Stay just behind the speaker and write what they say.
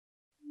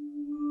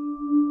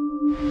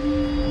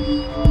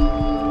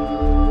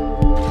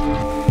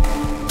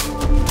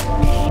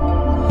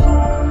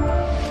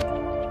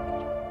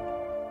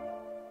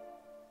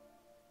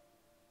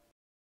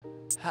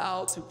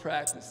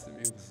practice the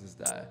Mucusless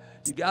diet.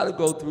 You got to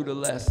go through the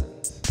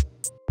lessons.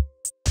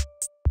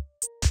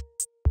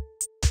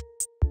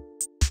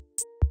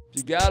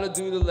 You got to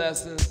do the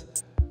lessons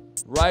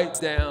right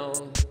down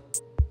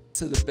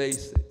to the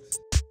basics.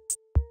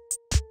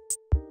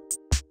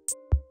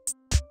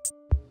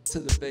 To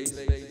the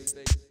basics.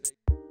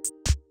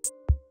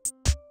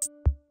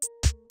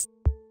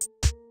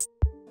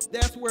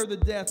 That's where the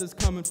death is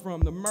coming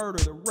from, the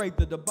murder, the rape,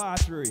 the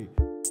debauchery.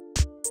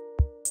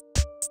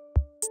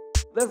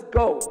 Let's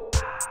go.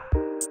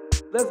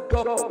 Let's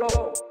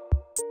go.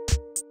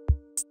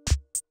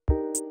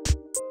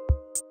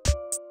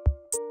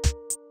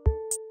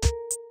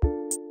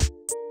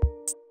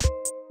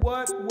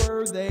 What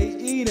were they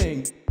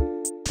eating?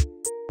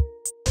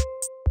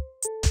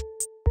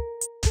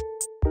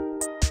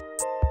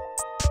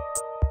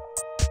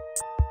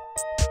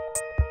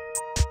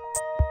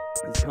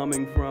 It's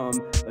coming from,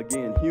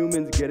 again,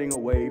 humans getting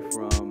away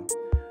from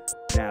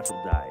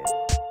natural diet.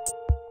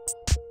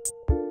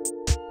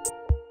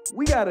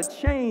 We gotta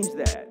change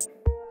that.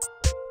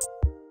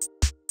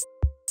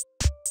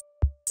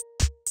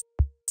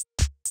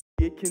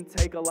 It can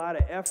take a lot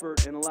of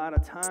effort and a lot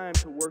of time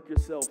to work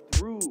yourself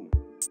through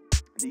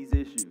these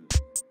issues.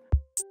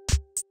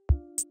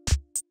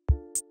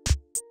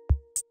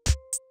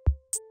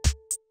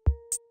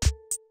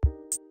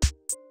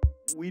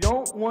 We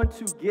don't want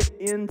to get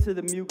into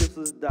the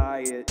mucusless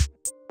diet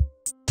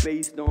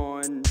based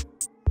on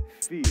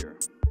fear.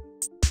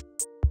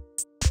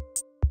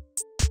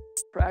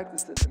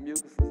 Practicing the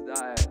mucusless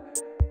diet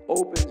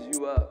opens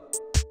you up.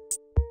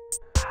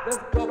 Let's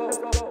go.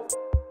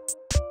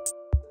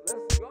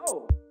 Let's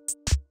go.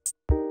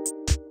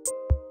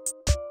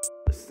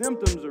 The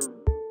symptoms are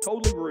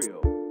totally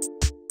real.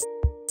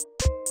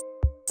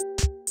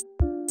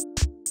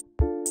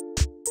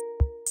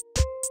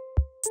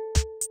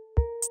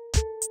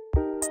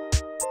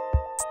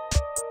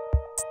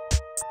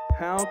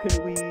 How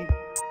can we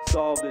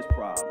solve this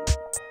problem?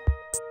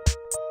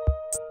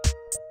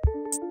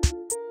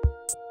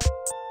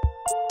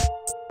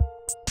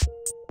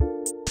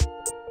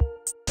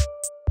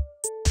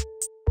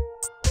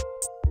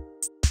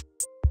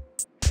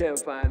 Can't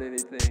find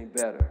anything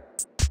better.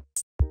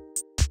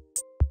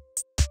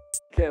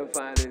 Can't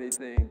find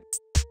anything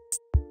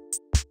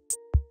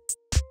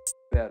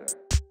better.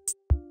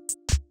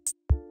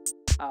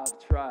 I've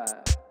tried.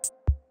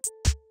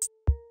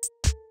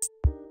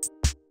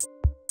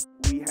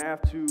 We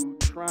have to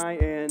try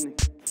and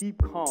keep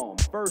calm,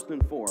 first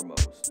and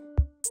foremost.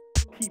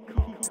 Keep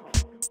calm.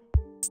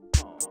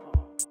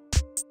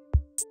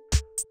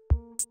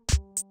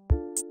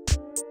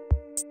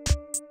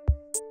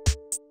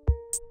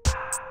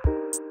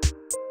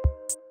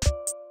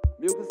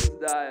 Mucusless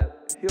Diet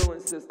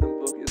Healing System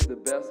book is the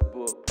best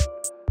book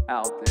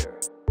out there.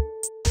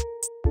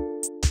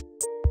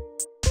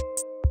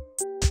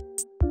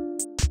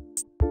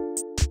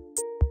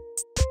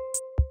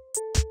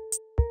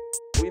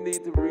 We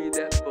need to read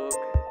that book.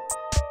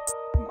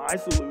 My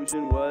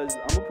solution was,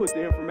 I'm gonna put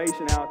the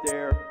information out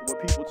there.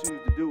 What people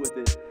choose to do with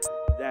it,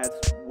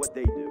 that's what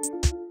they do.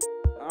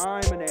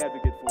 I'm an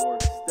advocate for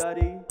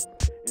study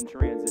and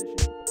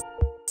transition.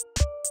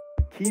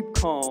 Keep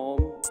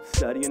calm,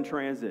 study and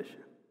transition.